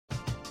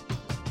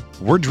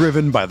We're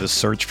driven by the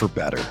search for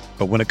better.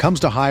 But when it comes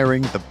to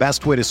hiring, the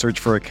best way to search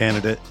for a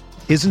candidate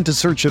isn't to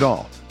search at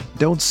all.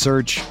 Don't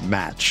search,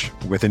 match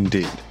with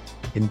Indeed.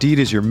 Indeed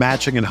is your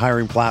matching and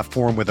hiring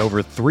platform with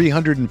over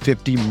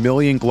 350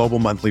 million global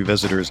monthly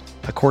visitors,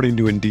 according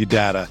to Indeed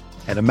data,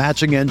 and a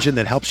matching engine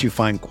that helps you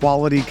find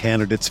quality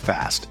candidates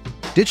fast.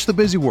 Ditch the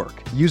busy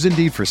work. Use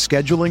Indeed for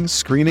scheduling,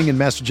 screening, and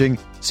messaging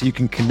so you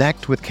can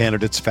connect with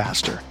candidates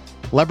faster.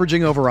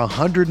 Leveraging over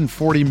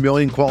 140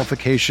 million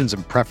qualifications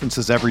and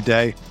preferences every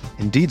day,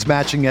 Indeed's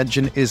matching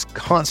engine is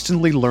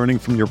constantly learning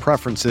from your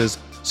preferences,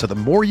 so the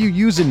more you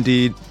use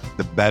Indeed,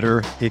 the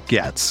better it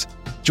gets.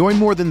 Join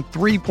more than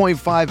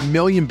 3.5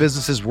 million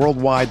businesses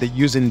worldwide that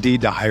use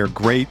Indeed to hire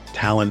great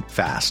talent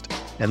fast.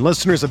 And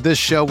listeners of this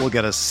show will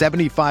get a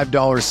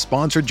 $75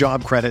 sponsored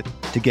job credit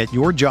to get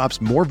your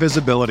jobs more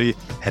visibility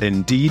at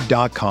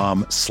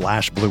Indeed.com/Blue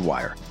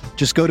Wire.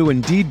 Just go to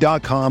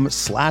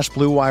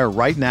Indeed.com/Blue Wire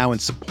right now and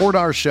support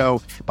our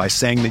show by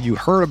saying that you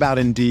heard about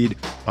Indeed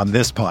on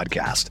this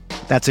podcast.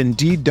 That's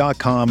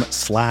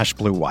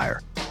Indeed.com/Blue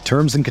Wire.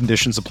 Terms and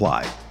conditions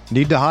apply.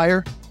 Need to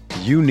hire?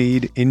 You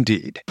need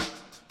Indeed.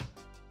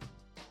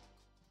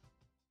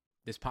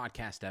 This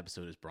podcast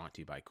episode is brought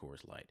to you by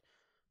Coors Light.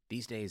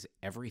 These days,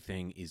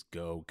 everything is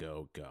go,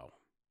 go, go.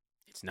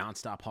 It's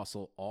nonstop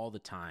hustle all the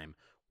time.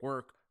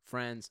 Work,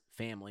 friends,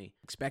 family,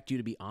 expect you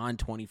to be on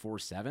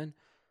 24/7.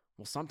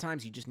 Well,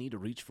 sometimes you just need to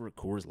reach for a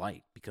Coors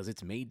Light because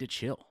it's made to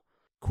chill.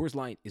 Coors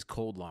Light is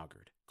cold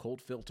lagered,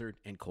 cold filtered,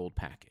 and cold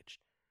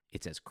packaged.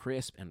 It's as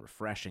crisp and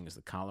refreshing as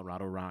the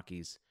Colorado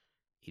Rockies.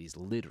 It is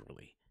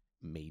literally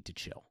made to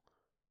chill.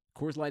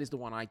 Coors Light is the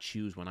one I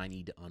choose when I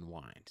need to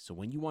unwind. So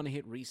when you want to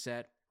hit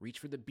reset, reach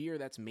for the beer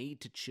that's made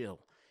to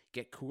chill.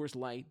 Get Coors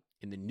Light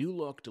in the new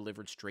look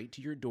delivered straight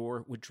to your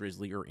door with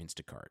Drizzly or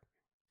Instacart.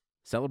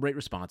 Celebrate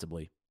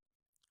responsibly.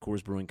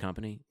 Coors Brewing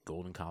Company,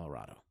 Golden,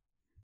 Colorado.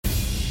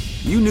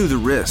 You knew the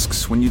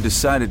risks when you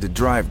decided to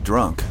drive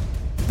drunk.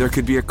 There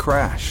could be a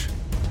crash.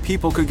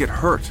 People could get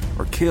hurt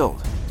or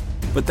killed.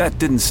 But that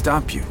didn't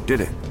stop you, did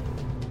it?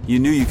 You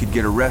knew you could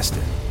get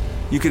arrested.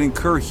 You could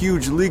incur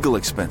huge legal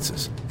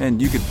expenses,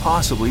 and you could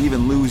possibly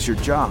even lose your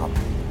job.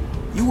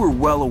 You were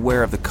well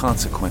aware of the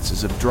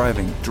consequences of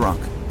driving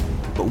drunk.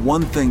 But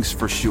one thing's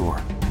for sure.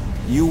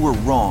 You were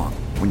wrong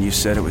when you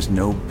said it was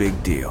no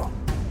big deal.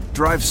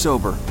 Drive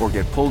sober or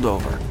get pulled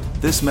over.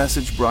 This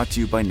message brought to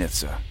you by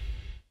NHTSA.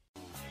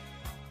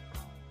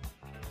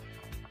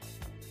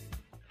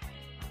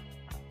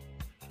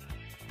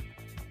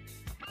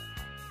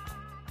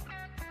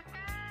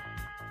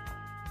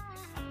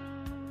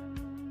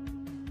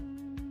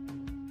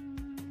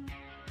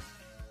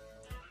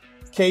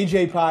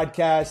 KJ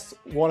Podcast,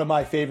 one of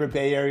my favorite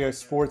Bay Area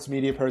sports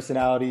media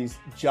personalities,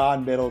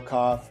 John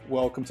Middlecoff.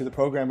 Welcome to the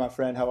program, my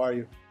friend. How are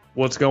you?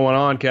 What's going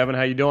on, Kevin?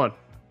 How you doing?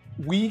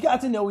 We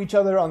got to know each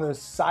other on the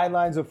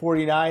sidelines of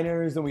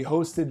 49ers, and we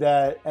hosted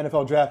that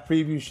NFL Draft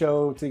Preview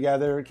show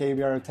together at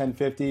KBR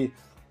 1050.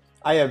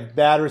 I have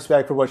bad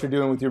respect for what you're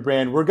doing with your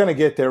brand. We're going to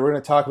get there. We're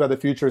going to talk about the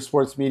future of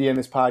sports media in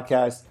this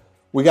podcast.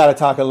 We got to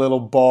talk a little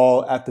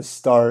ball at the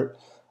start.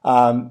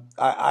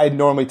 I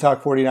normally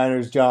talk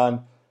 49ers,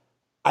 John.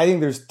 I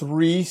think there's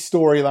three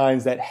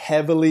storylines that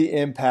heavily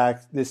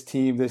impact this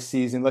team this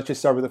season. Let's just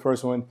start with the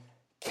first one.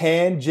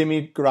 Can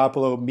Jimmy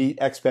Garoppolo meet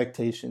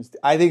expectations?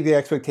 I think the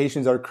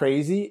expectations are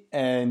crazy,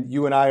 and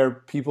you and I are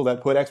people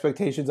that put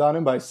expectations on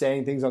him by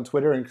saying things on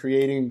Twitter and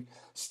creating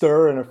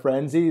stir and a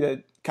frenzy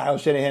that Kyle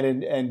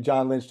Shanahan and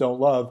John Lynch don't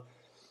love.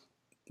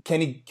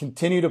 Can he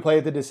continue to play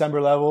at the December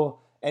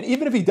level? And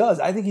even if he does,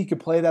 I think he could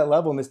play that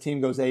level and this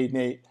team goes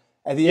 8-8.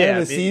 At the end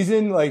of the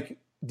season,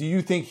 do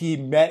you think he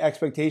met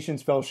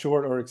expectations, fell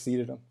short, or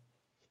exceeded them?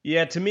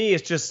 Yeah, to me,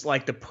 it's just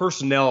like the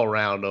personnel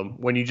around them.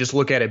 When you just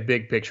look at it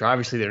big picture,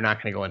 obviously they're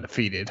not going to go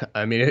undefeated.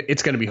 I mean,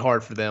 it's going to be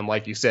hard for them,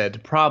 like you said, to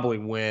probably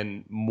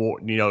win more,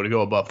 to go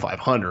above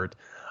 500.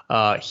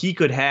 He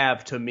could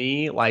have, to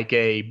me, like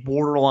a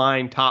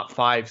borderline top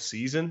 5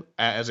 season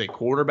as a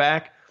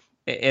quarterback,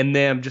 and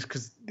them just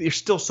because they're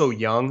still so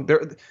young.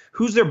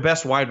 Who's their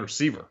best wide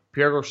receiver?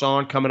 Pierre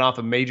Garçon coming off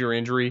a major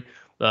injury.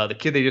 The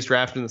kid they just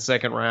drafted in the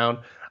second round.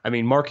 I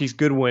mean, Marquise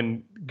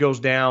Goodwin goes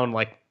down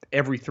like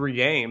every 3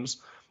 games.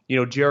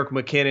 Jerick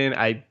McKinnon,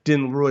 I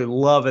didn't really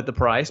love at the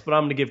price, but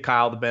I'm going to give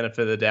Kyle the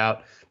benefit of the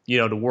doubt,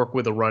 to work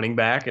with a running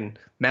back. And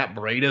Matt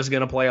Breida's going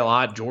to play a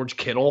lot. George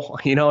Kittle,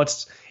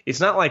 it's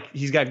not like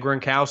he's got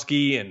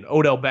Gronkowski and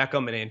Odell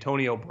Beckham and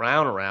Antonio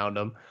Brown around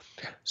him.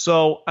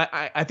 So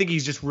I think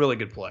he's just a really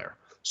good player.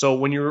 So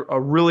when you're a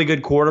really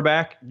good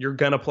quarterback, you're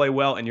going to play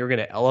well and you're going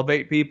to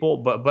elevate people.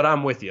 But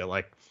I'm with you.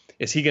 Like,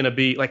 is he going to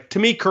be to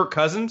me, Kirk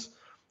Cousins,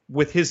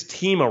 with his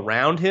team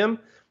around him,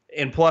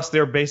 and plus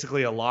they're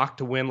basically a lock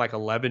to win like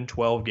 11,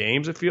 12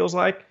 games, it feels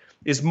like,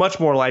 is much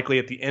more likely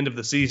at the end of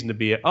the season to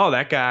be,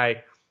 that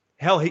guy,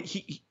 hell,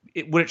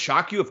 would it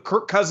shock you if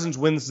Kirk Cousins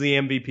wins the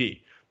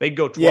MVP? They'd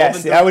go 12 yes,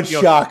 and 13. That would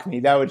shock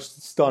me. That would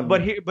stun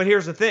me. But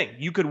here's the thing.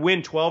 You could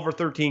win 12 or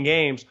 13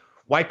 games.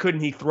 Why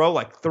couldn't he throw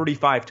like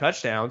 35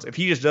 touchdowns if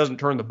he just doesn't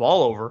turn the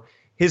ball over?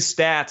 His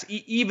stats,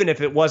 even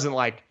if it wasn't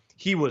like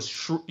he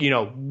was,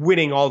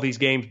 winning all these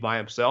games by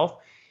himself.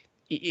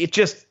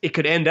 It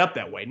could end up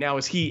that way. Now,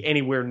 is he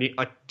anywhere near,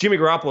 like Jimmy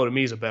Garoppolo to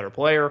me is a better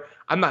player.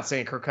 I'm not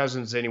saying Kirk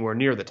Cousins is anywhere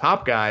near the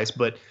top guys,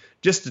 but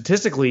just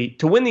statistically,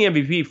 to win the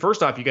MVP,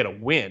 first off, you got to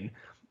win.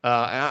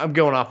 I'm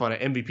going off on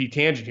an MVP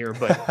tangent here,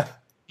 but,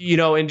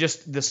 and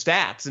just the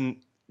stats and,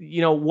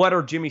 what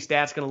are Jimmy's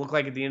stats going to look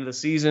like at the end of the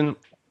season?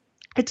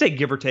 I'd say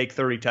give or take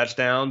 30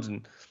 touchdowns.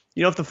 And,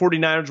 if the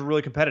 49ers are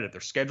really competitive,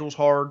 their schedule's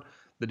hard,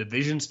 the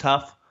division's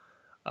tough.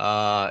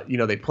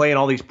 They play in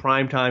all these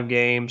primetime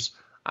games.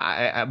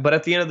 But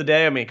at the end of the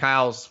day, I mean,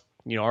 Kyle's,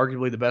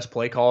 arguably the best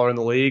play caller in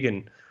the league.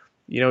 And,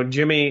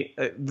 Jimmy,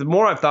 the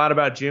more I've thought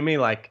about Jimmy,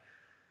 like,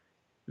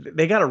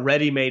 they got a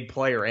ready-made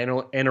player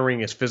entering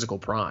his physical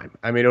prime.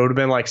 I mean, it would have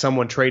been like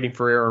someone trading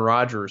for Aaron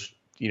Rodgers,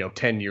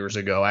 10 years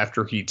ago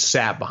after he'd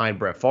sat behind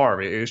Brett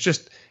Favre.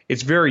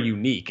 It's very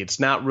unique. It's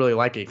not really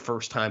like a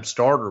first-time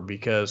starter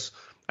because,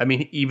 I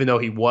mean, even though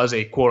he was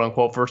a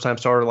quote-unquote first-time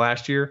starter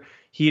last year,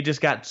 he had just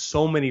got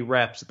so many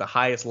reps at the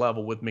highest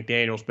level with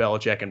McDaniels,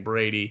 Belichick, and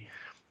Brady.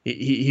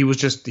 He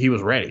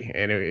was ready,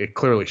 and it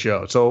clearly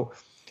showed. So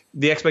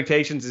the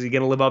expectations, is he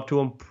going to live up to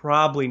them?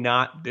 Probably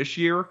not this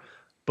year,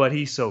 but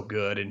he's so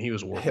good, and he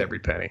was worth every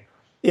penny.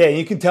 Yeah,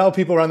 you can tell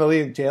people around the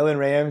league, Jalen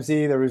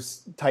Ramsey, there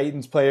was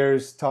Titans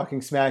players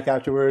talking smack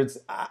afterwards.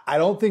 I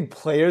don't think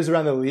players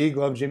around the league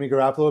love Jimmy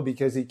Garoppolo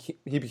because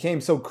he became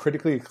so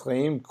critically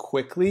acclaimed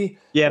quickly.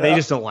 Yeah, they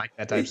just don't like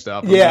that type of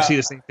stuff. Yeah. You see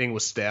the same thing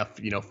with Steph,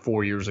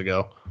 4 years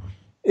ago.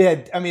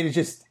 Yeah, I mean,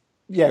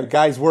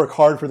 guys work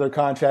hard for their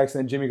contracts,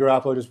 and then Jimmy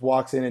Garoppolo just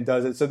walks in and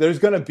does it. So there's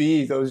going to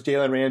be those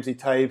Jalen Ramsey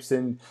types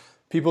and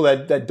people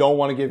that don't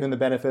want to give him the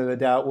benefit of the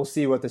doubt. We'll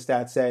see what the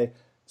stats say.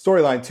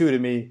 Storyline 2 to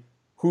me,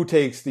 who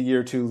takes the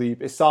year 2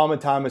 leap? Is Solomon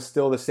Thomas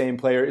still the same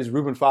player? Is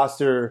Reuben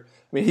Foster,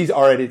 I mean, he's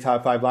already a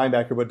top 5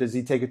 linebacker, but does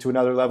he take it to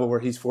another level where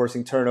he's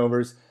forcing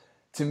turnovers?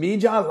 To me,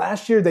 John,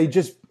 last year they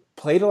just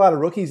played a lot of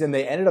rookies and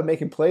they ended up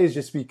making plays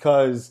just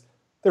because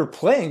they're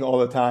playing all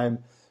the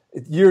time.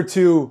 Year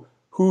 2,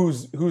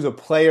 who's a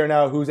player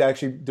now, who's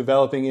actually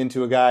developing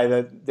into a guy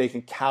that they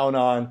can count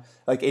on,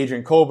 like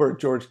Adrian Colbert,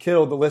 George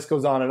Kittle, the list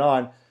goes on and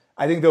on.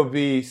 I think there'll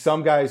be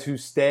some guys who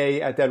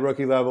stay at that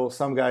rookie level,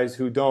 some guys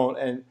who don't,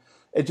 and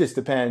it just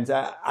depends.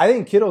 I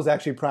think Kittle's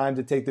actually primed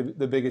to take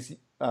the biggest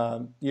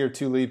year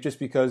 2 leap just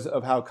because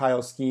of how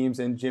Kyle schemes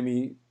and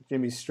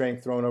Jimmy's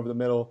strength thrown over the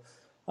middle.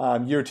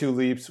 Year 2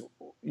 leaps,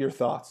 your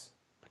thoughts?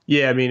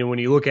 Yeah, I mean, when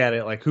you look at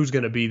it, like who's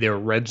going to be their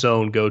red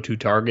zone go-to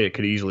target, it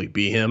could easily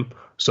be him.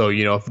 So,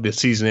 if the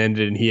season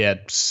ended and he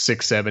had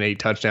 6, 7, 8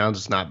 touchdowns,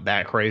 it's not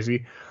that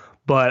crazy.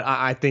 But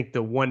I think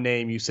the one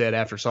name you said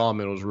after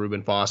Solomon was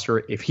Reuben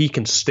Foster. If he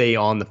can stay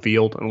on the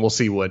field, and we'll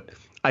see what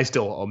I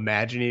still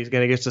imagine he's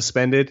going to get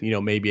suspended,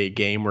 maybe a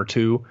game or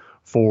 2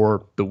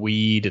 for the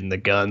weed and the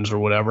guns or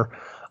whatever.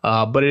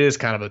 But it is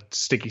kind of a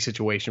sticky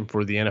situation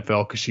for the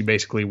NFL because she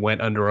basically went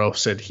under oath,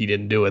 said he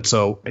didn't do it.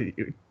 So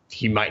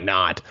he might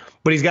not.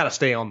 But he's got to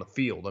stay on the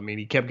field. I mean,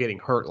 he kept getting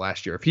hurt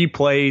last year. If he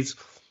plays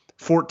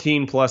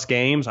 14-plus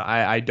games,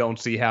 I don't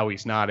see how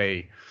he's not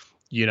a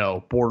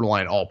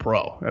borderline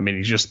all-pro. I mean,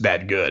 he's just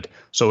that good.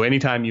 So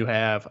anytime you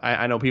have –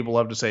 I know people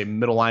love to say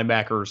middle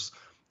linebackers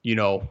 –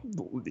 the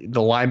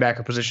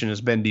linebacker position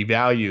has been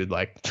devalued.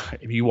 Like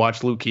if you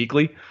watch Luke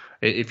Kuechly,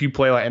 if you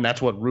play like, and that's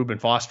what Reuben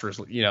Foster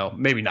is,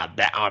 maybe not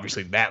that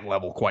obviously that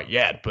level quite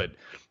yet, but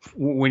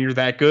when you're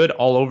that good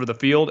all over the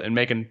field and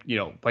making,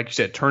 like you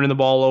said, turning the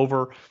ball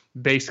over,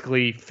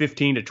 basically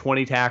 15 to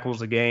 20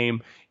 tackles a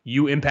game,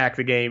 you impact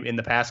the game in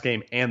the pass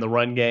game and the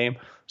run game.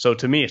 So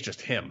to me, it's just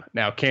him.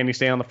 Now, can he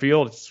stay on the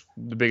field? It's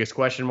the biggest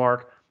question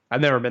mark.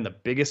 I've never been the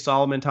biggest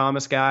Solomon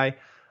Thomas guy.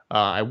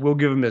 I will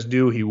give him his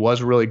due. He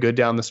was really good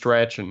down the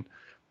stretch, and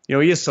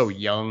he is so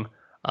young.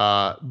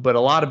 But a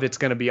lot of it's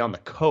going to be on the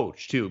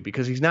coach too,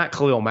 because he's not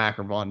Khalil Mack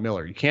or Von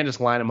Miller. You can't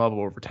just line him up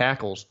over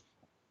tackles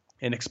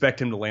and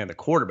expect him to land the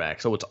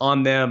quarterback. So it's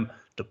on them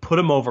to put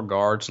him over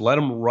guards, let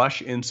him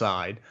rush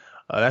inside.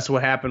 That's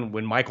what happened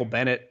when Michael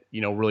Bennett,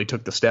 really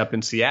took the step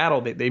in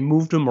Seattle. They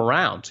moved him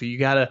around.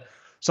 So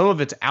some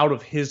of it's out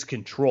of his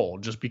control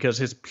just because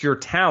his pure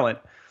talent,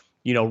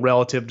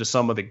 relative to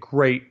some of the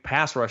great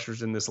pass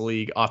rushers in this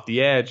league off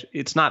the edge,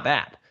 it's not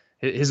that.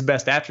 His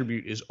best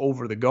attribute is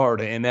over the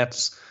guard, and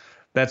that's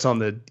on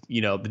the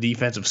the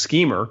defensive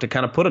schemer to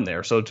kind of put him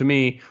there. So to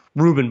me,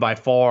 Reuben by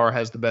far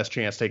has the best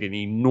chance to take an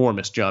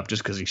enormous jump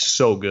just because he's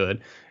so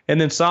good. And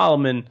then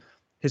Solomon,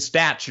 his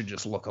stats should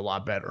just look a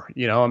lot better.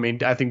 I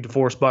mean, I think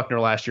DeForest Buckner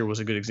last year was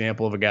a good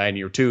example of a guy in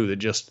year 2 that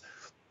just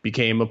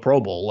became a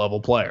Pro Bowl level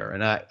player.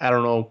 And I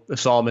don't know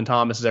if Solomon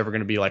Thomas is ever going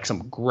to be like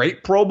some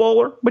great Pro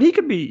Bowler, but he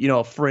could be,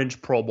 a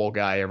fringe Pro Bowl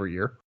guy every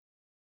year.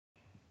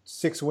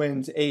 6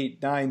 wins, 8,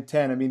 9,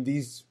 10. I mean,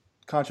 these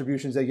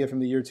contributions they get from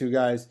the year 2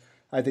 guys,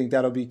 I think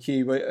that'll be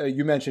key. But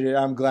you mentioned it.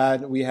 I'm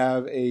glad we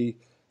have a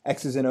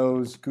X's and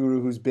O's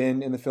guru who's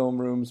been in the film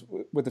rooms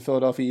with the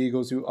Philadelphia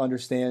Eagles, who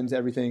understands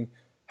everything.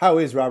 How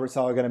is Robert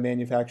Saleh going to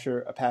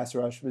manufacture a pass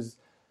rush? Because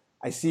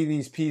I see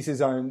these pieces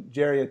on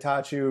Jerry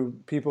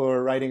Atachu. People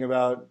are writing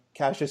about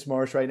Cassius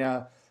Marsh right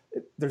now.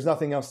 there's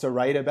nothing else to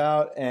write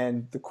about,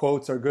 and the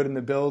quotes are good in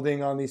the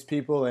building on these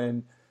people,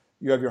 and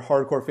you have your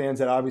hardcore fans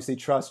that obviously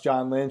trust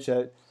John Lynch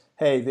that,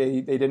 hey,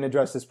 they didn't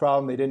address this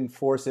problem, they didn't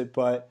force it,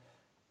 but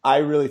I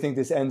really think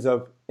this ends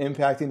up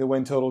impacting the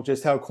win total,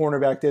 just how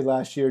cornerback did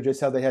last year, just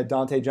how they had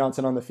Dante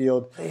Johnson on the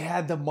field. They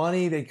had the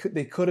money. They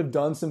could have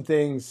done some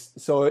things.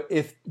 So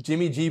if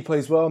Jimmy G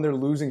plays well and they're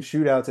losing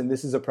shootouts and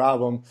this is a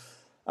problem,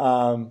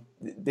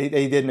 they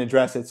didn't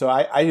address it. So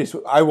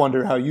I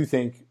wonder how you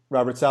think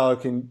Robert Saleh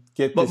can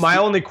get this. But my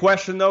only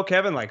question, though,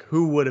 Kevin, like,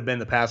 who would have been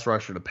the pass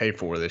rusher to pay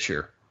for this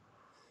year?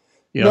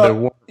 You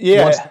know,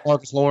 once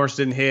Marcus Lawrence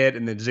didn't hit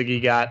and then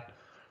Ziggy got,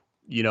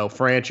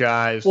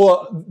 franchise.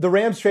 Well, the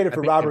Rams traded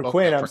for Robert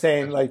Quinn. I'm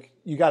saying, like,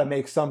 you got to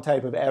make some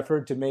type of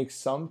effort to make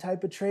some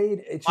type of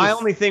trade. It's just, my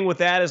only thing with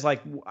that is,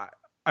 like,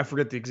 I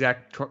forget the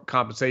exact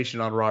compensation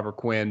on Robert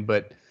Quinn,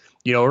 but,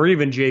 or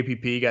even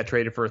JPP got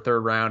traded for a third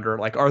rounder.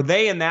 Like, are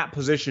they in that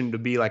position to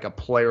be like a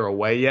player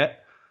away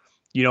yet?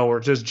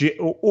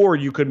 Or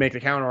you could make the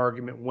counter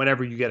argument,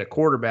 whenever you get a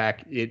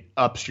quarterback, it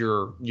ups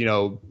your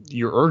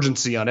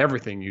urgency on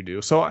everything you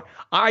do. So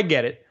I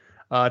get it.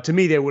 To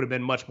me, they would have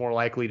been much more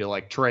likely to,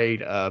 like,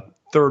 trade a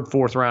third,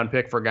 fourth round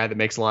pick for a guy that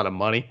makes a lot of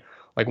money.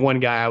 Like, one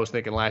guy I was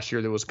thinking last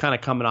year that was kind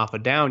of coming off a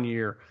down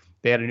year,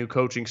 they had a new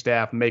coaching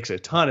staff, makes a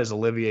ton, is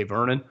Olivier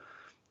Vernon,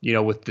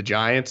 with the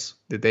Giants,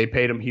 that they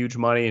paid him huge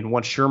money. And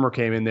once Shermer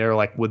came in there,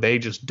 like, would they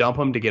just dump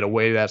him to get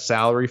away to that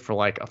salary for,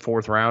 like, a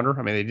fourth rounder?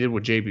 I mean, they did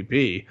with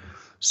JPP.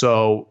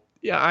 So,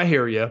 yeah, I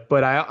hear you.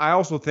 But I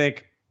also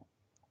think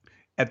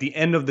at the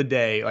end of the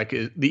day, like,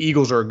 the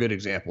Eagles are a good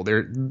example.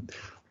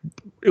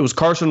 It was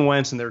Carson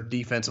Wentz and their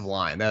defensive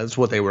line. That's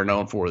what they were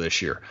known for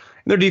this year.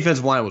 And their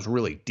defensive line was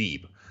really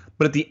deep.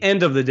 But at the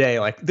end of the day,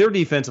 like, their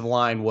defensive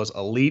line was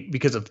elite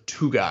because of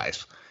two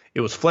guys.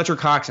 It was Fletcher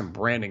Cox and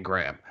Brandon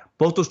Graham.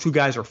 Both those two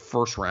guys are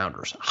first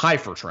rounders, high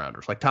first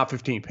rounders, like top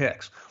 15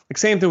 picks. Like,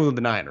 same thing with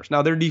the Niners.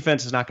 Now, their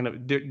defense is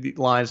the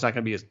line is not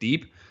going to be as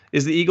deep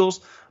as the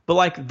Eagles, but,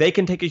 like, they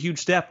can take a huge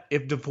step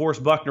if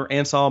DeForest Buckner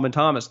and Solomon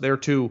Thomas, they're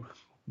two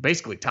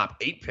basically top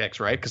 8 picks,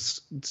 right?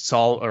 Because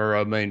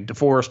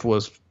DeForest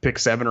was pick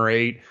 7 or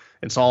 8,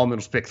 and Solomon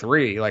was pick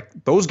 3. Like,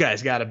 those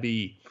guys got to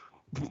be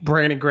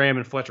Brandon Graham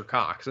and Fletcher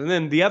Cox, and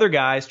then the other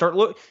guys start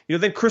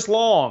then Chris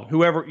Long,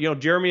 whoever,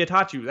 Jeremy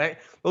Atachu,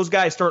 those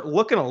guys start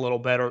looking a little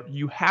better.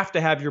 You have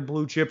to have your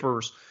blue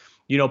chippers,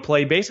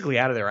 play basically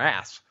out of their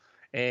ass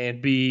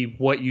and be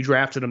what you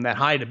drafted them that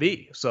high to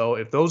be. So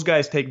if those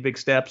guys take big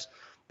steps,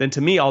 then to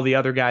me, all the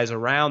other guys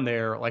around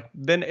there, like,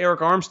 then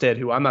Eric Armstead,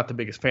 who I'm not the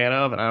biggest fan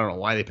of, and I don't know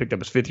why they picked up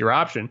his fifth-year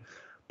option,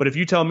 but if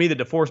you tell me that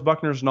DeForest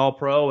Buckner's an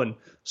all-pro and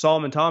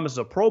Solomon Thomas is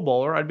a pro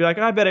bowler, I'd be like,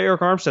 I bet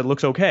Eric Armstead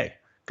looks okay,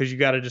 because you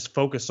got to just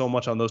focus so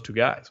much on those two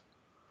guys.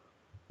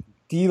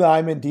 D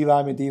lineman,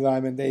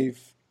 they've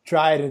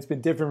tried, and it's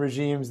been different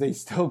regimes. They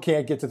still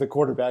can't get to the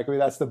quarterback. I mean,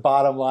 that's the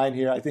bottom line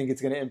here. I think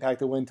it's going to impact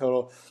the win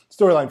total.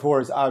 Storyline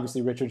 4 is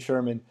obviously Richard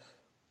Sherman.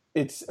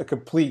 It's a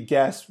complete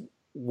guess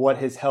what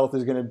his health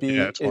is going to be.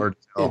 Yeah,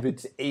 if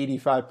it's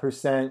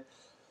 85%.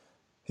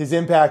 His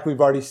impact, we've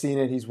already seen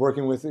it. He's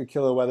working with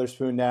Ahkello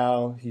Witherspoon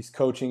now. He's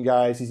coaching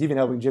guys. He's even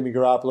helping Jimmy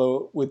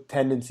Garoppolo with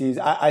tendencies.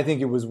 I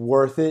think it was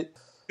worth it.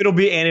 It'll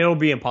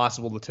be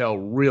impossible to tell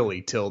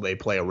really till they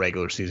play a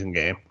regular season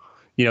game.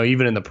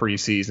 Even in the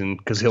preseason,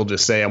 because he'll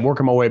just say, I'm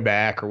working my way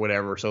back or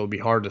whatever, so it'll be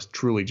hard to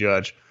truly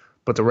judge.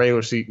 But the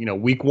regular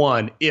season, week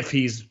 1, if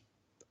he's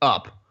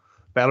up,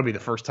 that'll be the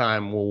first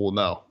time we'll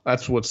know.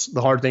 That's what's the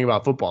hard thing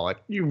about football.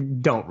 Like, you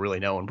don't really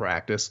know in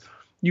practice.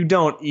 You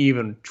don't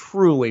even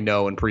truly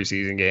know in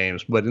preseason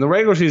games. But in the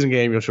regular season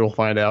game, you'll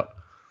find out.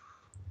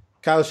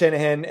 Kyle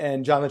Shanahan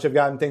and John Lynch have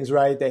gotten things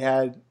right. They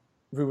had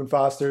Reuben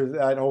Foster,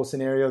 that whole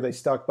scenario. They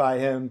stuck by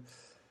him.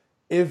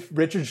 If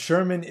Richard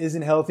Sherman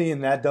isn't healthy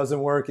and that doesn't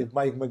work, if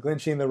Mike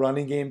McGlinchey in the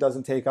running game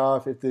doesn't take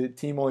off, if the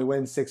team only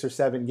wins 6 or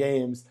 7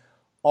 games,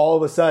 all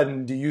of a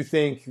sudden, do you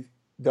think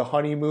the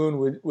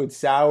honeymoon would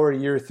sour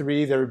year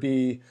 3? There would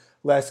be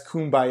less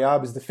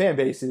kumbaya because the fan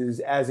base is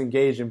as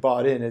engaged and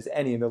bought in as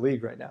any in the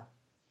league right now.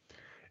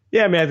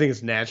 Yeah, I mean, I think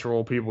it's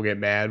natural. People get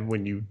mad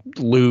when you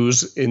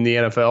lose in the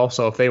NFL.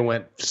 So if they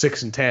went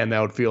 6-10, that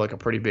would feel like a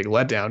pretty big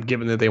letdown,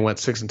 given that they went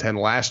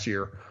 6-10 last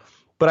year.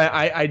 But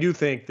I do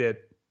think that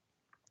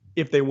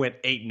if they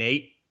went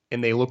 8-8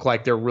 and they look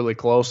like they're really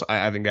close,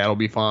 I think that'll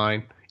be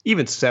fine.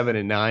 Even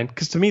 7-9,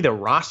 because to me, their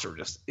roster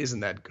just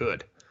isn't that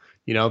good.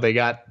 They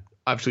got,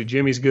 obviously,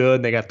 Jimmy's good.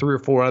 And they got 3 or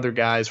 4 other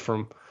guys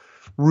from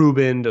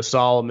Reuben to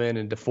Solomon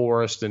and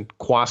DeForest and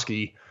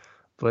Kwaski.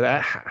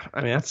 But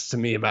that's to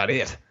me about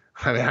it.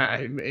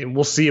 And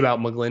we'll see about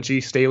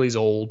McGlinchey. Staley's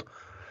old.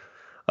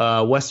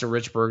 Weston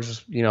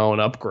Richburg's, an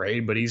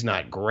upgrade, but he's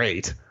not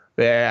great.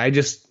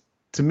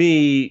 To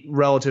me,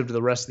 relative to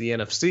the rest of the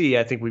NFC,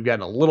 I think we've gotten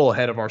a little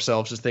ahead of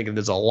ourselves just thinking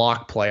there's a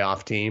lock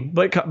playoff team.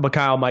 But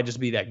Kyle might just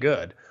be that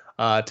good.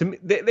 To me,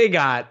 they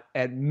got,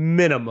 at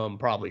minimum,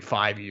 probably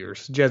 5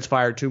 years. Jets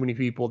fired too many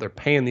people. They're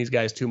paying these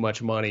guys too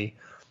much money.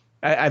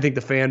 I think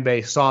the fan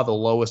base saw the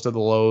lowest of the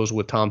lows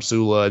with Tom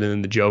Sula and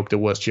then the joke that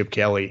was Chip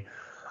Kelly.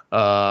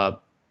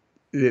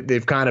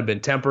 they've kind of been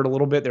tempered a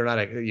little bit. They're not,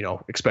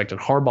 expecting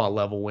Harbaugh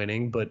level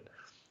winning, but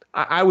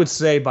I would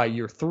say by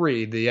year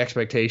 3, the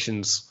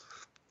expectations,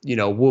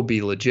 will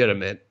be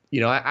legitimate.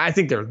 I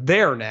think they're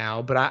there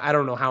now, but I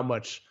don't know how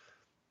much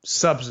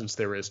substance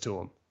there is to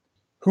them.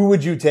 Who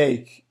would you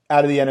take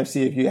out of the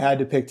NFC if you had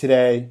to pick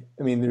today?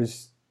 I mean,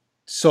 there's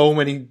so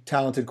many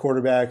talented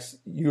quarterbacks.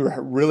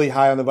 You're really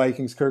high on the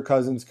Vikings. Kirk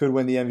Cousins could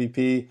win the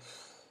MVP.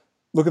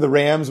 Look at the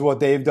Rams, what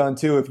they've done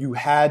too. If you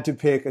had to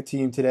pick a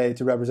team today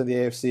to represent the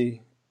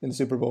AFC in the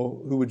Super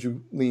Bowl, who would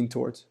you lean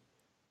towards?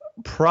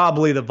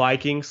 Probably the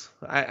Vikings.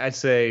 I'd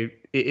say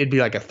it'd be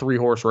like a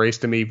 3-horse race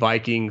to me.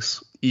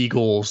 Vikings,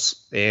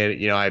 Eagles,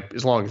 and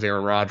as long as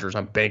Aaron Rodgers,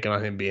 I'm banking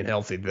on him being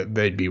healthy, that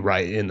they'd be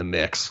right in the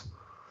mix.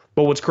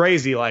 But what's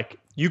crazy, like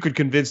you could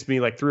convince me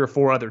like 3 or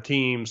 4 other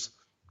teams,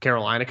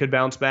 Carolina could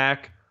bounce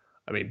back.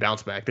 I mean,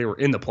 bounce back. They were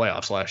in the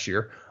playoffs last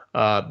year.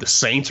 The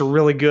Saints are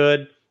really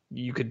good.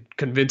 You could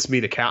convince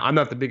me I'm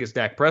not the biggest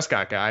Dak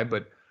Prescott guy,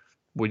 but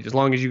as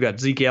long as you got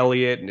Zeke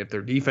Elliott and if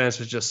their defense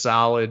is just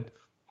solid,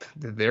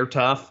 they're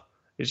tough.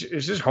 It's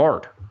just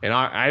hard. And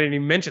I didn't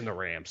even mention the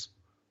Rams.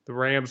 The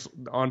Rams,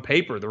 on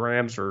paper, the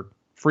Rams are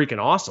freaking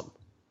awesome.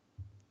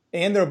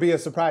 And there'll be a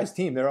surprise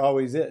team. There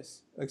always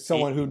is. Like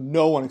someone who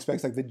no one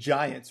expects, like the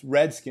Giants,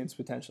 Redskins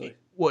potentially.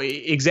 Well,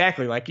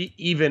 exactly. Like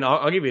even,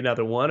 I'll give you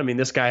another one. I mean,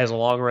 this guy has a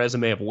long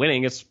resume of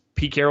winning. It's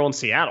Pete Carroll in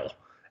Seattle.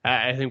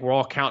 I think we're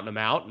all counting them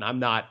out, and I'm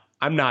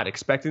not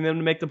expecting them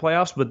to make the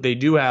playoffs, but they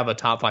do have a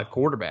top 5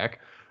 quarterback,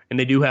 and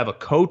they do have a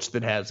coach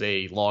that has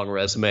a long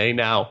resume.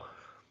 Now,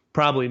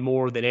 probably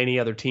more than any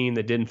other team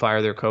that didn't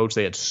fire their coach.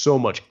 They had so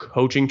much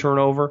coaching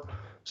turnover,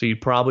 so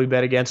you'd probably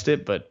bet against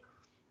it, but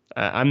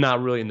I'm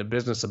not really in the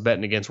business of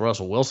betting against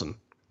Russell Wilson.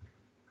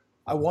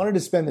 I wanted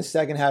to spend the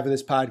second half of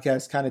this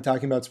podcast kind of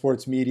talking about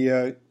sports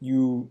media.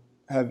 You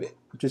have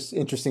just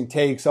interesting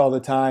takes all the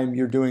time.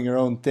 You're doing your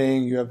own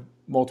thing. You have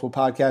multiple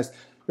podcasts.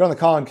 You're on the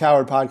Colin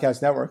Cowherd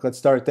Podcast Network. Let's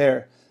start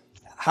there.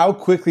 How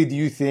quickly do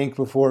you think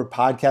before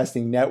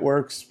podcasting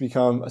networks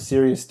become a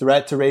serious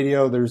threat to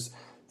radio? There's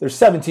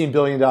 $17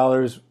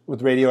 billion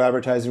with radio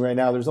advertising right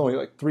now. There's only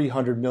like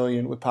 $300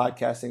 million with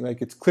podcasting.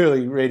 Like it's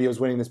clearly radio's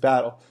winning this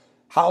battle.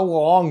 How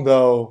long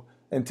though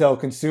until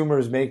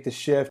consumers make the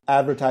shift,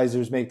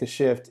 advertisers make the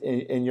shift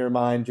in your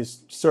mind,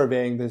 just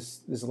surveying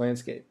this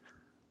landscape?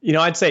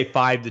 I'd say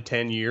 5 to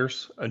 10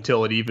 years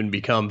until it even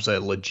becomes a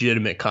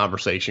legitimate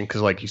conversation.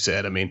 Because, like you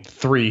said, I mean,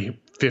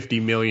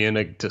 $350 million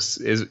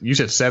you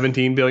said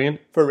 $17 billion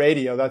for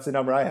radio. That's the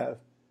number I have.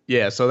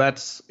 Yeah, so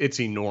it's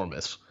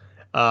enormous.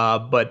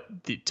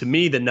 But to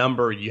me, the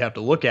number you have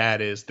to look at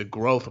is the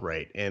growth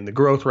rate, and the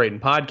growth rate in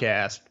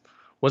podcast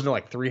wasn't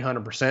like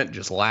 300%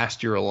 just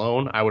last year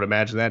alone. I would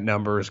imagine that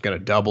number is going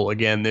to double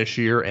again this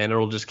year, and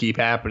it'll just keep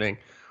happening.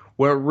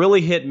 Where it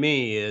really hit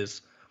me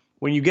is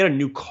when you get a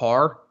new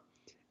car,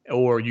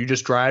 or you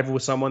just drive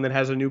with someone that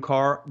has a new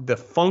car, the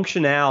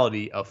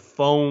functionality of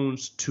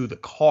phones to the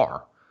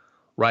car,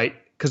 right?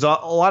 Because a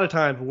lot of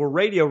times where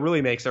radio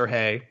really makes their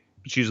hay,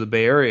 let's use the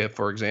Bay Area,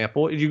 for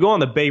example, if you go on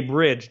the Bay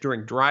Bridge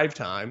during drive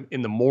time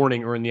in the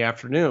morning or in the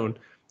afternoon,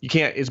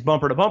 it's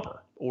bumper to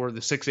bumper, or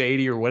the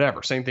 680 or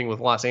whatever. Same thing with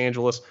Los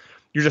Angeles.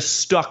 You're just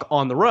stuck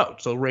on the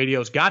road. So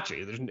radio's got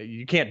you.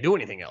 You can't do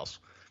anything else.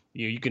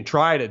 You can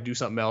try to do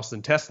something else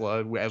than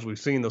Tesla. As we've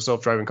seen, those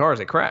self-driving cars,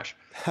 they crash.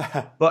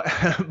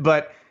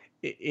 But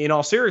in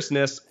all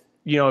seriousness,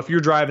 if you're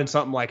driving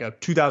something like a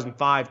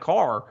 2005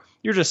 car,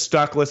 you're just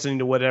stuck listening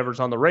to whatever's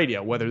on the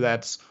radio, whether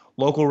that's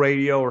local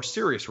radio or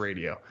Sirius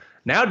radio.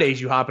 Nowadays,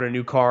 you hop in a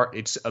new car,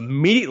 it's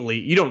immediately,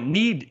 you don't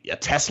need a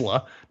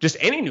Tesla, just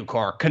any new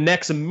car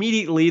connects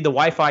immediately the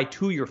Wi-Fi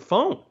to your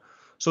phone.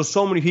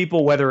 So many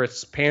people, whether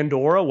it's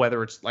Pandora,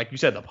 whether it's, like you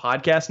said, the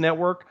podcast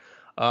network,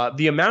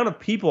 the amount of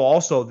people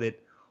also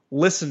that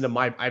listen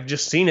to I've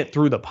just seen it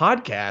through the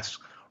podcast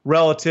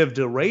relative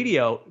to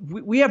radio,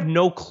 we have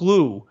no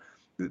clue.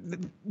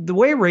 The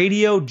way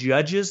radio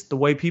judges the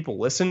way people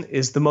listen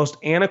is the most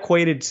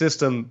antiquated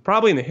system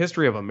probably in the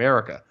history of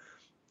America.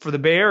 For the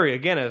Bay Area,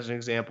 again, as an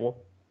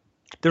example,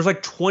 there's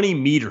like 20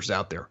 meters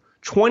out there.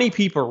 20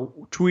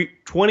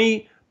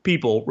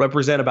 people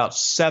represent about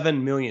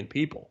 7 million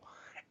people.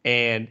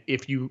 And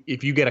if you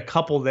get a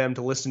couple of them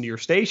to listen to your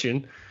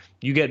station,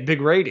 you get big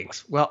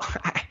ratings. Well,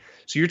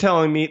 so you're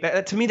telling me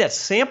that, to me, that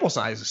sample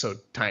size is so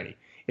tiny.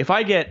 If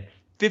I get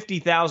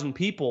 50,000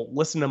 people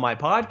listen to my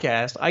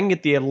podcast, I can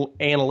get the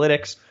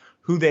analytics,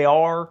 who they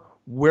are,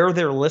 where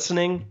they're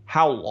listening,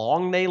 how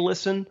long they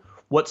listen,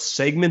 what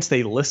segments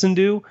they listen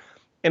to.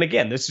 And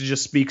again, this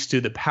just speaks to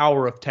the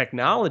power of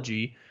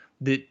technology,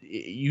 that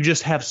you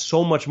just have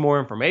so much more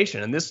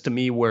information. And this, to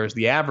me, whereas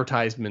the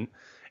advertisement,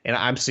 and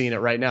I'm seeing it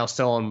right now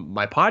still on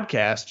my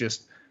podcast,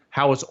 just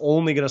how it's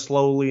only going to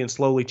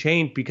slowly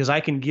change, because I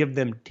can give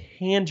them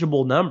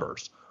tangible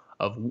numbers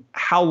of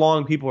how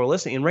long people are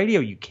listening. In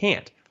radio, you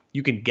can't.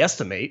 You can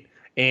guesstimate,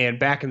 and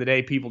back in the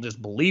day, people just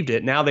believed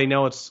it. Now they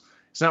know it's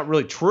not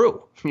really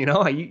true. You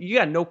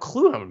got no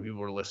clue how many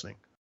people are listening.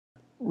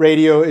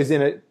 Radio is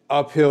in an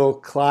uphill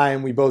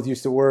climb. We both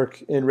used to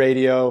work in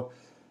radio.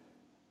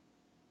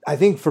 I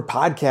think for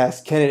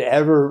podcasts, can it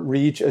ever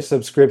reach a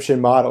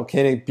subscription model?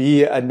 Can it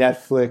be a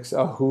Netflix,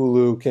 a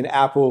Hulu? Can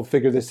Apple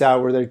figure this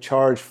out where they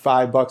charge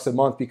 $5 a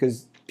month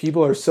because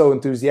people are so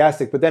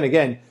enthusiastic? But then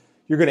again,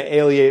 you're going to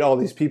alienate all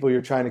these people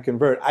you're trying to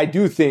convert. I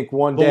do think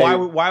one day.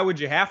 Why would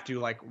you have to?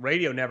 Like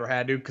radio never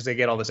had to because they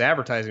get all this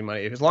advertising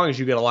money. As long as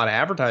you get a lot of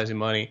advertising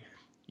money,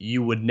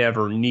 you would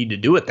never need to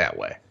do it that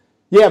way.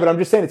 Yeah, but I'm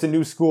just saying it's a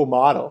new school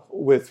model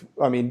with,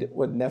 what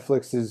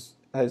Netflix has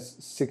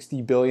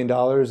 $60 billion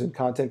in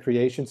content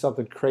creation,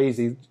 something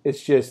crazy.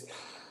 It's just,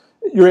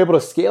 you're able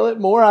to scale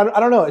it more. I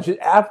don't know. It's just,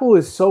 Apple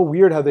is so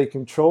weird how they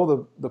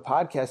control the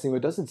podcasting, but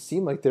it doesn't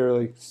seem like they're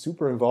like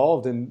super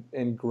involved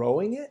in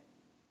growing it.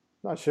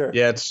 Not sure.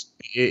 Yeah,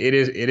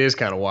 it is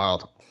kind of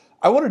wild.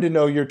 I wanted to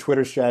know your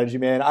Twitter strategy,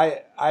 man.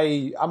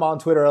 I'm on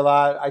Twitter a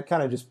lot. I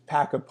kind of just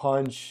pack a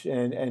punch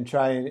and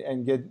try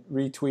and get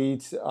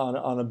retweets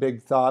on a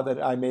big thought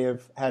that I may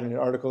have had in an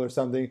article or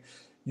something.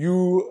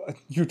 You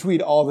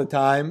tweet all the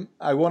time.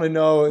 I want to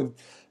know if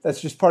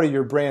that's just part of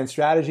your brand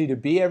strategy to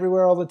be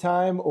everywhere all the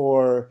time,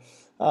 or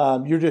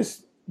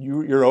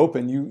you're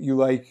open. You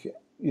like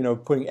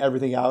putting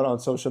everything out on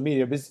social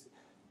media. Because,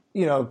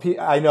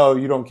 I know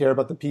you don't care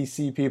about the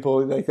PC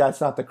people. Like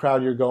that's not the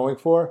crowd you're going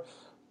for.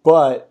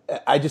 But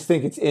I just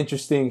think it's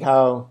interesting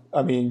how,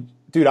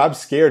 dude, I'm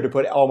scared to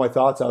put all my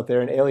thoughts out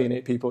there and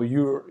alienate people.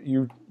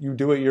 You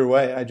do it your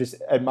way. I just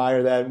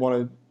admire that and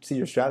want to see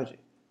your strategy.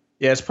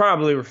 Yeah, it's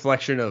probably a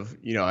reflection of,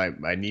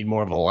 I need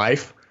more of a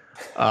life.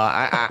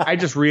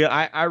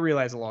 I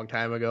realized a long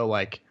time ago,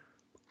 like,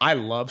 I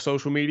love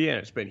social media and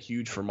it's been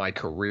huge for my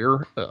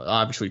career.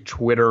 Obviously,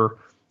 Twitter,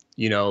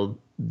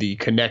 the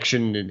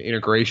connection and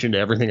integration to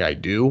everything I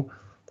do.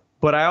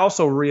 But I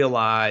also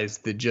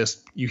realized that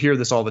you hear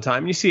this all the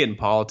time. You see it in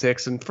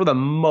politics. And for the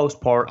most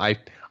part,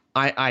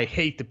 I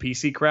hate the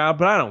PC crowd,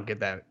 but I don't get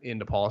that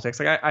into politics.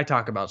 Like I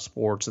talk about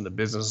sports and the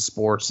business of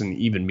sports and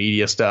even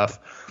media stuff.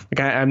 Like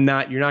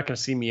you're not going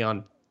to see me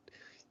on,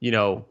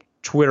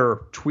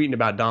 Twitter tweeting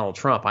about Donald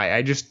Trump.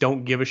 I just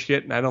don't give a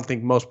shit. And I don't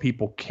think most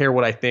people care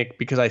what I think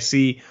because I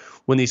see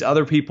when these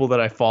other people that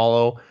I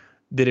follow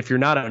that if you're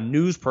not a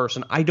news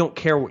person, I don't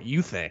care what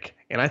you think.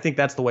 And I think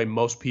that's the way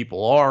most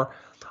people are.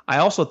 I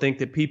also think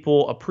that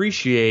people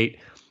appreciate,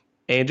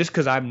 and just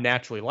because I'm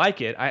naturally like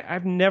it,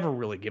 I've never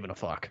really given a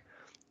fuck.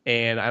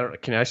 And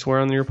can I swear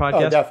on your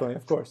podcast? Oh, definitely,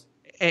 of course.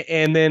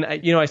 And then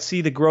I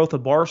see the growth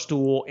of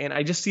Barstool, and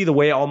I just see the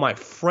way all my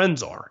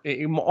friends are.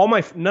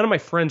 None of my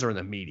friends are in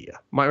the media.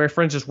 My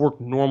friends just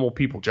work normal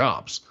people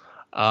jobs,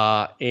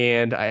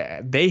 and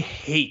they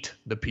hate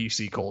the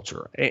PC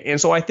culture. And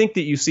so I think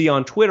that you see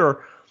on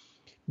Twitter,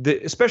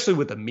 especially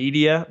with the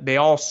media, they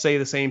all say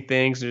the same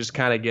things, and it just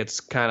kind of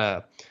gets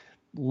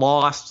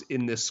lost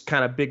in this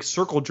kind of big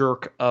circle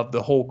jerk of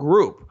the whole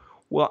group.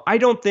 Well, I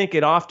don't think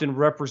it often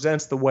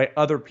represents the way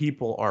other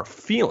people are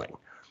feeling,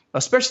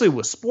 especially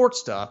with sports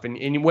stuff.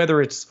 And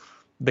whether it's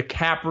the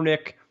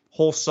Kaepernick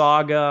whole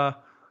saga,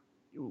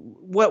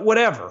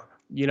 whatever,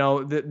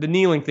 the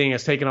kneeling thing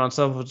has taken on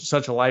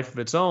such a life of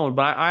its own.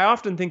 But I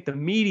often think the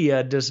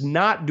media does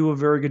not do a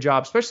very good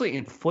job, especially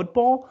in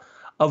football,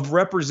 of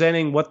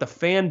representing what the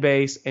fan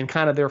base and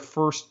kind of their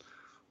first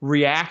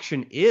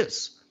reaction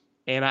is.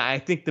 And I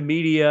think the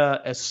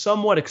media has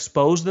somewhat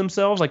exposed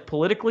themselves, like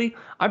politically.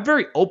 I'm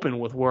very open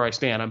with where I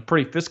stand. I'm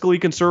pretty fiscally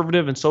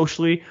conservative and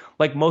socially,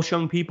 like most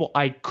young people,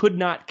 I could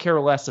not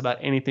care less about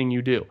anything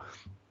you do.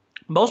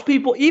 Most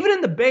people, even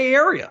in the Bay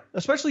Area,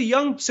 especially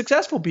young,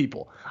 successful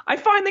people, I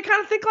find they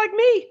kind of think like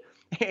me.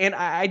 And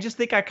I just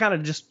think I kind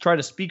of just try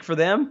to speak for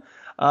them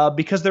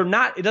because they're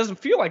not, it doesn't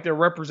feel like they're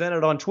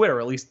represented on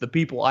Twitter, at least the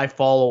people I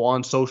follow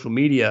on social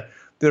media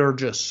that are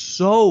just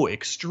so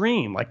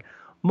extreme. Like,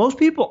 most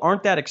people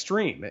aren't that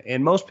extreme,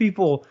 and most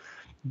people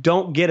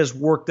don't get as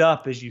worked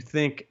up as you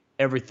think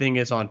everything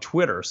is on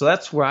Twitter. So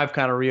that's where I've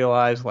kind of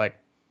realized, like,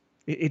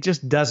 it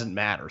just doesn't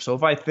matter. So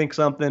if I think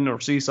something or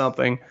see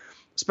something,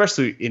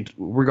 especially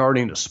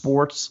regarding the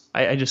sports,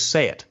 I just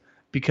say it.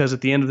 Because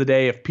at the end of the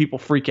day, if people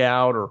freak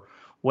out or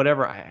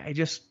whatever, I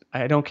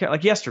don't care.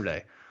 Like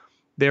yesterday,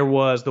 there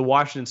was the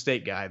Washington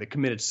State guy that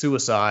committed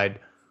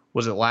suicide.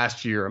 Was it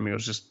last year? It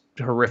was just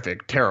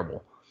horrific,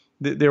 terrible.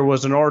 There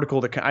was an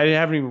article that I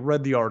haven't even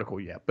read the article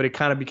yet, but it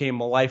kind of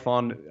became a life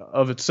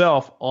of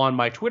itself on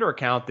my Twitter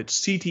account that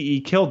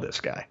CTE killed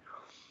this guy.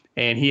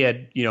 And he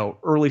had,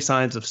 early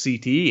signs of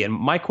CTE. And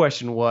my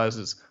question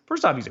is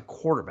first off, he's a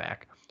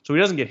quarterback, so he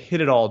doesn't get hit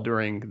at all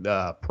during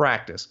the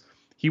practice.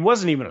 He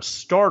wasn't even a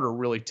starter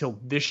really till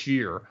this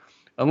year,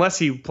 unless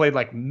he played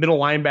like middle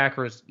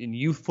linebackers in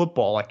youth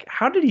football. Like,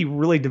 how did he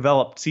really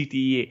develop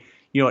CTE,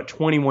 at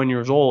 21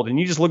 years old? And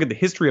you just look at the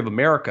history of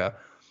America.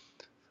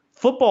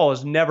 Football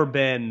has never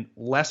been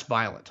less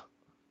violent.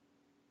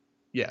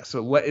 Yeah,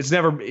 so it's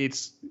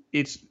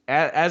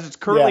as it's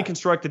currently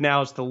constructed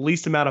now, it's the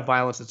least amount of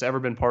violence that's ever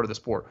been part of the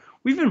sport.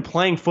 We've been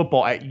playing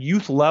football at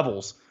youth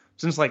levels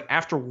since like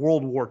after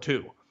World War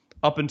II,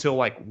 up until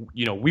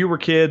we were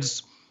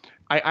kids.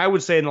 I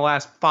would say in the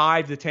last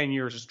 5 to 10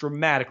 years, it's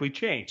dramatically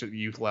changed at the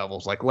youth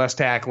levels, like less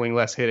tackling,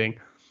 less hitting.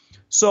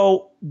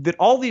 So that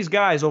all these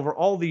guys over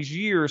all these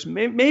years,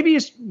 maybe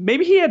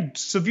he had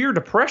severe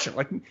depression.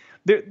 Like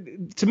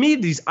to me,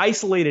 these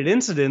isolated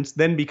incidents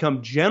then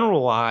become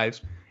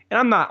generalized. And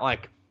I'm not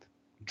like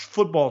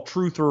football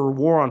truth or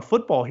war on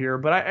football here,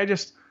 but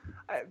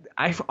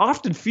I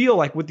often feel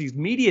like with these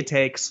media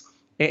takes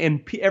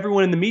and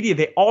everyone in the media,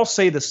 they all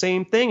say the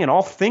same thing and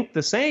all think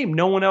the same.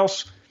 No one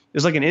else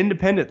is like an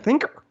independent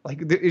thinker.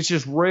 Like it's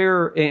just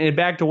rare. And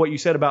back to what you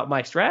said about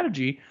my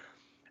strategy,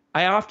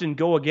 I often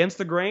go against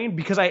the grain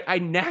because I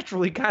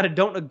naturally kind of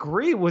don't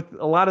agree with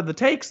a lot of the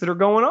takes that are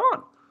going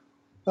on.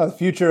 The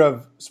future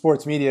of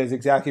sports media is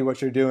exactly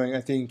what you're doing.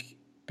 I think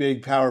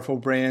big, powerful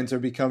brands are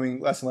becoming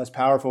less and less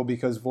powerful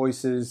because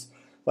voices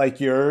like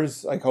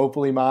yours, like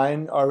hopefully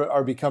mine,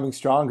 are becoming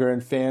stronger,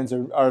 and fans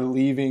are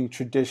leaving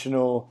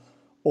traditional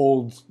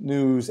old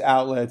news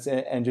outlets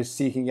and just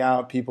seeking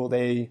out people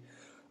they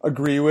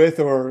agree with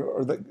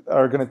or that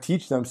are going to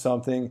teach them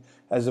something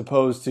as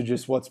opposed to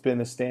just what's been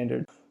the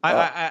standard.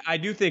 I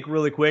do think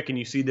really quick, and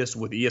you see this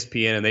with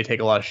ESPN, and they take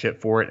a lot of shit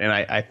for it, and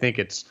I think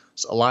it's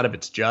a lot of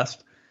it's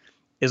just,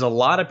 is a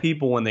lot of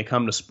people when they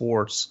come to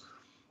sports,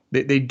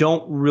 they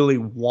don't really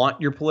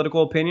want your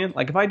political opinion.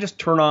 Like if I just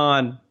turn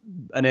on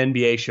an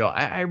NBA show,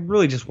 I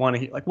really just want to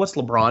hear, like, what's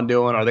LeBron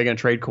doing? Are they going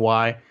to trade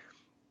Kawhi?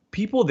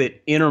 People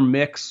that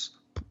intermix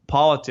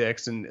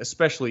politics, and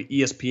especially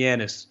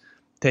ESPN is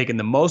taking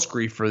the most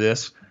grief for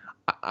this.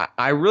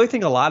 I really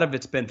think a lot of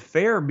it's been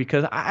fair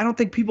because I don't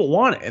think people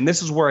want it. And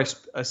this is where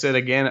I said,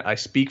 again, I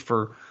speak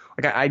for,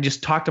 like, I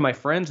just talk to my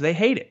friends. They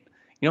hate it.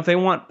 You know, if they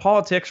want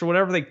politics or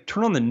whatever, they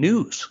turn on the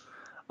news.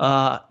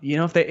 You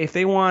know, if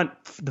they want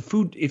the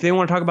food, if they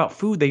want to talk about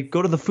food, they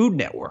go to the Food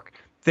Network.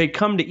 If they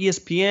come to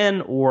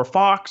ESPN or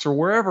Fox or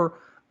wherever,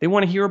 they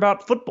want to hear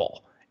about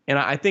football. And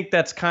I think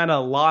that's kind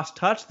of lost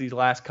touch these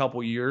last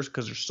couple of years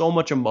because there's so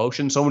much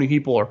emotion. So many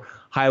people are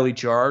highly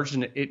charged,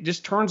 and it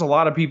just turns a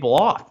lot of people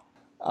off.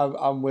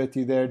 I'm with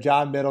you there.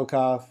 John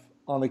Middlecoff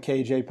on the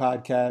KJ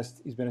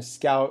podcast. He's been a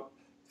scout,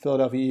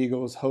 Philadelphia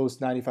Eagles,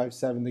 host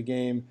 95.7 The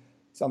Game.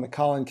 He's on the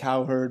Colin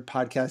Cowherd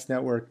podcast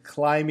network,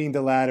 climbing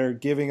the ladder,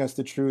 giving us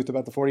the truth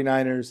about the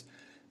 49ers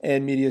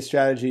and media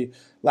strategy.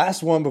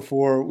 Last one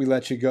before we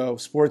let you go.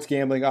 Sports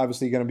gambling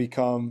obviously going to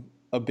become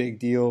a big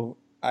deal.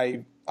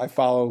 I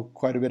follow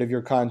quite a bit of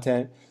your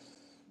content.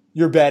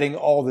 You're betting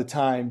all the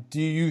time.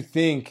 Do you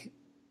think,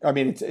 I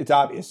mean, it's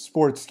obvious,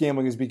 sports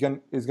gambling is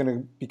going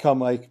to become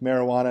like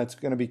marijuana. It's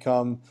going to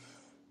become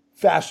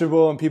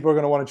fashionable, and people are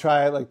going to want to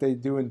try it like they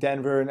do in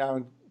Denver and now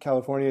in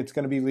California. It's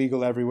going to be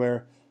legal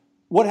everywhere.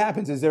 What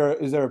happens? Is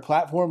there a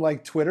platform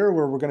like Twitter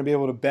where we're going to be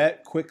able to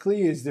bet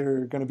quickly? Is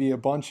there going to be a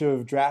bunch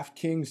of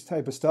DraftKings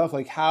type of stuff?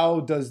 Like,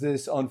 how does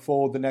this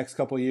unfold the next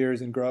couple of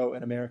years and grow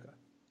in America?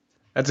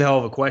 That's a hell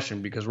of a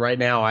question because right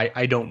now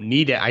I don't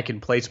need it. I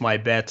can place my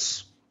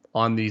bets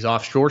on these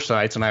offshore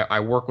sites, and I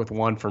work with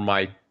one for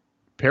my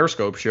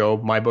Periscope show,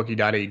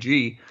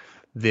 mybookie.ag,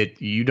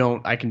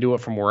 that I can do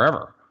it from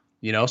wherever,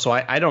 you know? So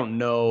I don't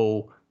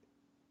know.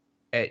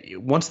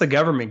 Once the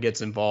government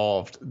gets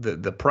involved,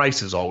 the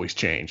prices always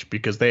change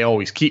because they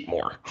always keep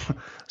more.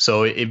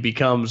 So it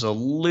becomes a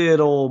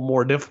little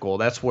more difficult.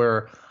 That's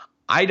where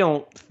I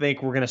don't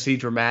think we're going to see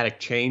dramatic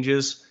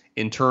changes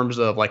in terms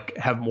of, like,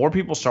 have more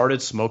people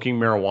started smoking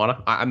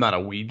marijuana? I'm not a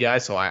weed guy,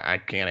 so I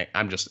can't.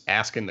 I'm just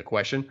asking the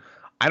question.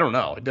 I don't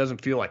know. It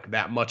doesn't feel like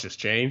that much has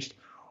changed.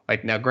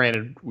 Like, now,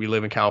 granted, we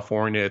live in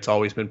California. It's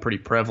always been pretty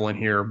prevalent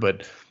here,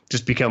 but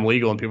just become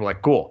legal and people are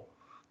like, cool.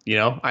 You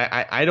know,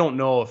 I don't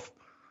know if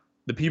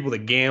the people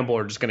that gamble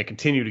are just going to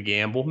continue to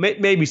gamble.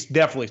 Maybe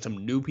definitely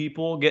some new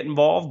people get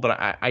involved, but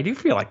I do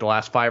feel like the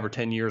last 5 or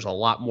 10 years, a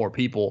lot more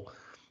people,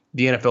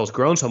 the NFL's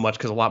grown so much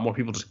because a lot more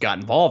people just got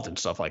involved in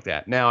stuff like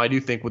that. Now, I do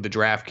think with the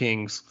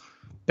DraftKings,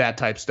 that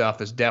type stuff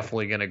is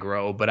definitely going to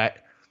grow, but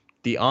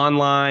the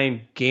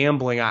online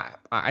gambling,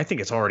 I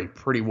think it's already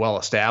pretty well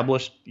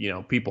established. You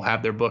know, people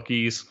have their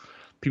bookies.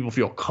 People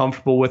feel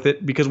comfortable with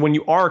it because when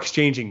you are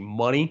exchanging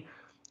money,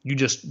 you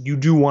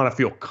do want to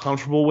feel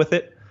comfortable with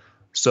it.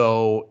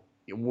 So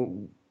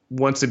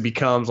once it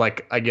becomes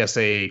like, I guess,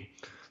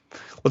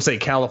 let's say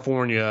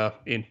California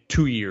in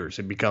 2 years,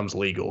 it becomes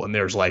legal and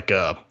there's like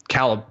a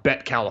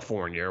Bet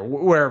California or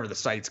wherever the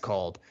site's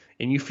called,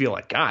 and you feel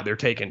like, God, they're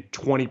taking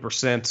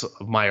 20%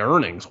 of my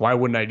earnings. Why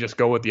wouldn't I just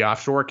go with the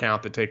offshore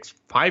account that takes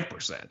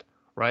 5%,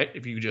 right?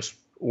 If you just,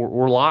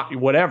 or lot,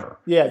 whatever.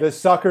 Yeah, the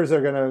suckers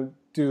are going to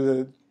do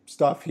the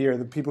stuff here.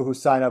 The people who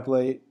sign up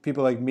late,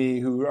 people like me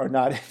who are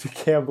not into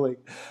gambling.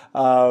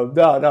 No,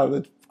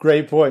 that's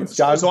great points,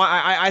 John. So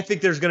I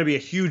think there's going to be a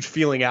huge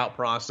feeling out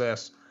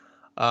process.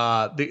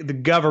 The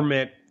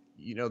government,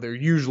 you know, they're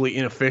usually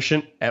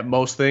inefficient at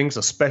most things,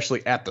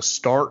 especially at the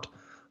start.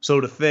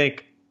 So to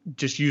think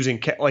just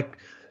using like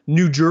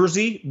New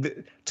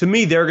Jersey, to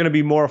me, they're going to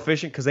be more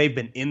efficient because they've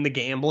been in the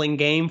gambling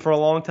game for a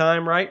long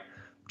time, right?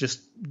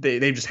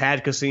 They've just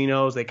had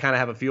casinos. They kind of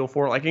have a feel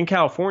for it. Like in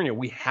California,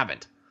 we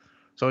haven't.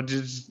 So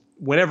just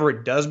whenever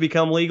it does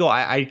become legal,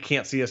 I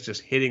can't see us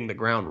just hitting the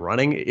ground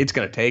running. It's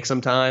going to take some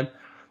time.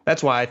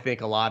 That's why I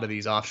think a lot of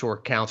these offshore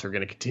accounts are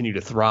going to continue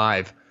to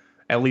thrive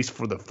at least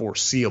for the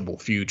foreseeable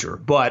future.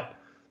 But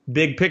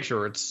big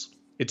picture, it's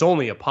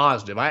only a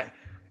positive.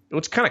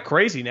 What's kind of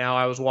crazy now,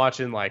 I was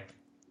watching like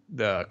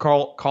the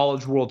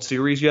College World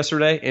Series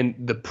yesterday, and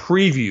the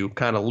preview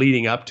kind of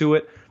leading up to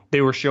it,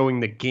 they were showing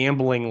the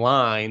gambling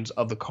lines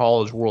of the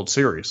College World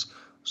Series.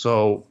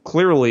 So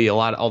clearly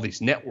all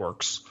these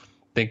networks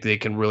think they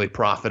can really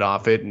profit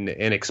off it and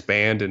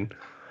expand. And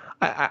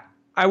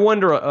I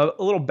wonder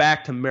a little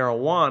back to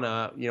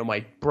marijuana.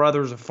 My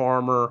brother's a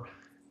farmer,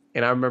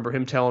 and I remember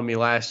him telling me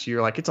last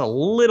year, like, it's a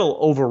little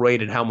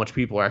overrated how much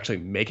people are actually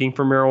making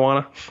from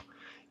marijuana.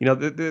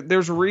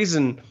 There's a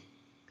reason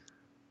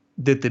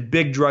that the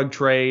big drug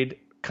trade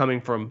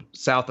coming from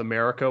South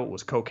America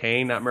was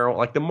cocaine, not marijuana.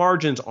 Like, the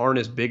margins aren't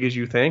as big as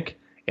you think.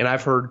 And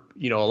I've heard,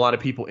 a lot of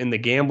people in the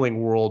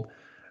gambling world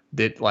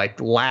that like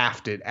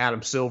laughed at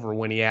Adam Silver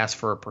when he asked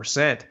for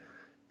 1%,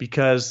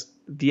 because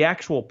the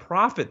actual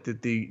profit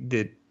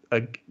that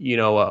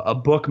a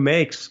book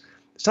makes,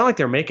 it's not like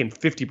they're making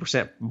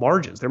 50%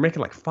 margins. They're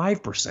making like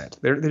 5%.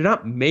 They're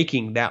not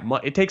making that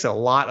much. It takes a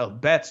lot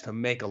of bets to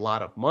make a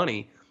lot of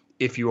money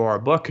if you are a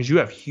book, because you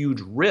have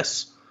huge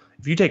risks.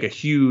 If you take a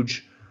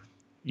huge,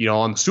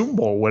 on the Super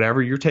Bowl or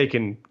whatever, you're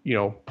taking,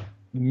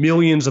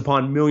 millions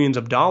upon millions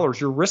of dollars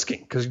you're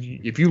risking, because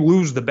if you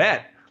lose the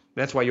bet,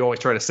 that's why you always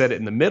try to set it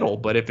in the middle.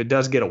 But if it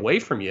does get away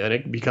from you and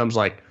it becomes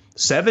like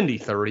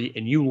 70-30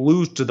 and you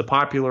lose to the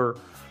popular,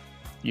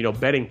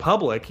 betting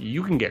public,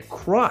 you can get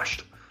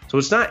crushed. So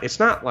it's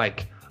not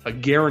like a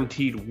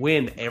guaranteed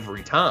win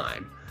every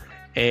time.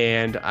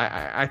 And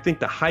I think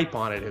the hype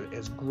on it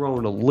has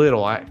grown a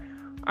little. I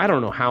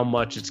don't know how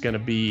much it's going to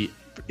be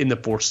in the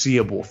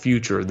foreseeable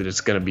future that it's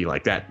going to be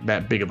like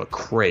that big of a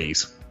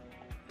craze.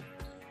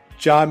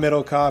 John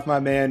Middlecoff, my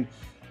man.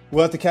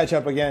 We'll have to catch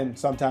up again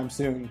sometime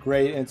soon.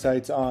 Great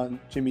insights on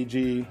Jimmy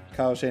G,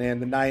 Kyle Shanahan,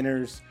 the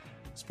Niners,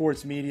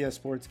 sports media,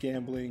 sports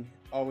gambling.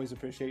 Always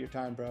appreciate your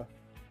time, bro.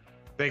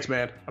 Thanks,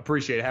 man.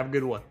 Appreciate it. Have a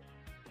good one.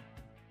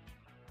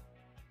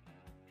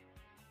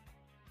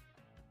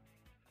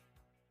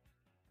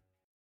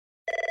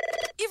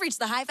 You've reached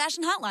the High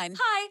Fashion Hotline.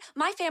 Hi,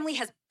 my family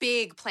has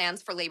big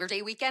plans for Labor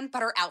Day weekend,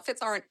 but our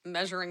outfits aren't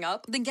measuring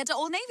up. Then get to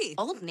Old Navy.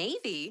 Old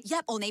Navy?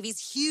 Yep, Old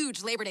Navy's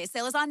huge Labor Day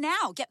sale is on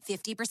now. Get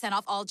 50%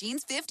 off all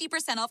jeans,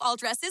 50% off all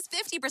dresses,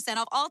 50%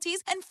 off all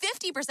tees, and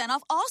 50%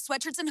 off all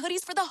sweatshirts and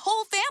hoodies for the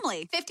whole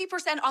family.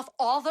 50% off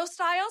all those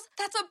styles?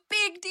 That's a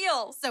big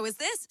deal. So is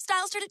this.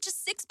 Styles start at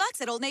just $6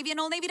 at Old Navy and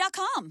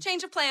OldNavy.com.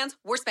 Change of plans.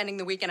 We're spending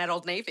the weekend at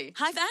Old Navy.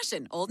 High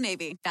fashion, Old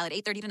Navy. Valid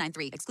 8/30 to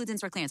 9/3. Excludes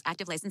in-store clearance.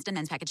 Active licensed and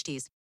men's package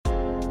tees.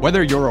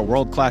 Whether you're a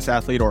world-class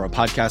athlete or a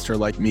podcaster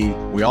like me,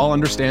 we all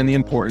understand the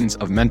importance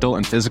of mental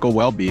and physical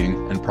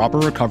well-being and proper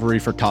recovery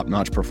for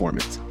top-notch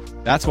performance.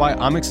 That's why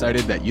I'm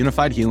excited that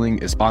Unified Healing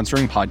is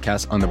sponsoring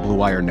podcasts on the Blue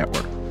Wire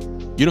Network.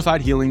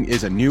 Unified Healing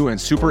is a new and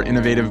super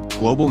innovative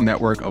global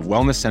network of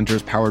wellness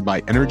centers powered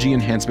by Energy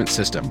Enhancement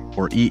System,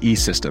 or EE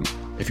System.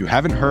 If you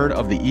haven't heard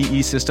of the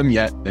EE System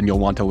yet, then you'll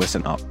want to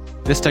listen up.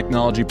 This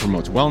technology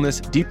promotes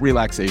wellness, deep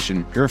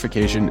relaxation,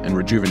 purification, and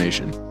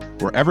rejuvenation.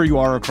 Wherever you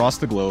are across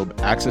the globe,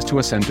 access to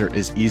a center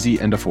is easy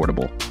and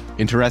affordable.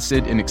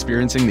 Interested in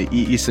experiencing the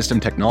EE System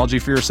technology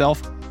for yourself?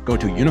 Go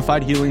to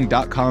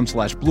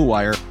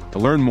unifiedhealing.com/bluewire to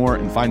learn more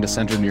and find a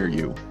center near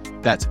you.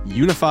 That's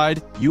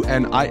unified,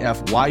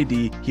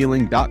 UNIFYD,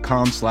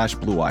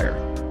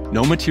 healing.com/bluewire.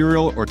 No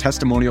material or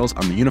testimonials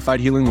on the Unified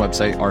Healing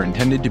website are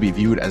intended to be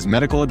viewed as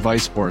medical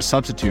advice or a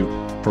substitute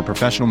for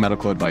professional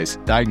medical advice,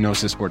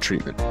 diagnosis, or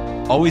treatment.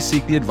 Always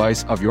seek the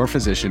advice of your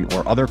physician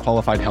or other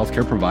qualified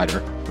healthcare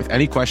provider with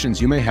any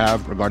questions you may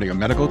have regarding a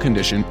medical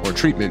condition or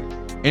treatment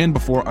and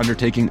before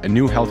undertaking a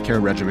new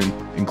healthcare regimen,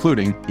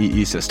 including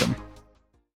EE System.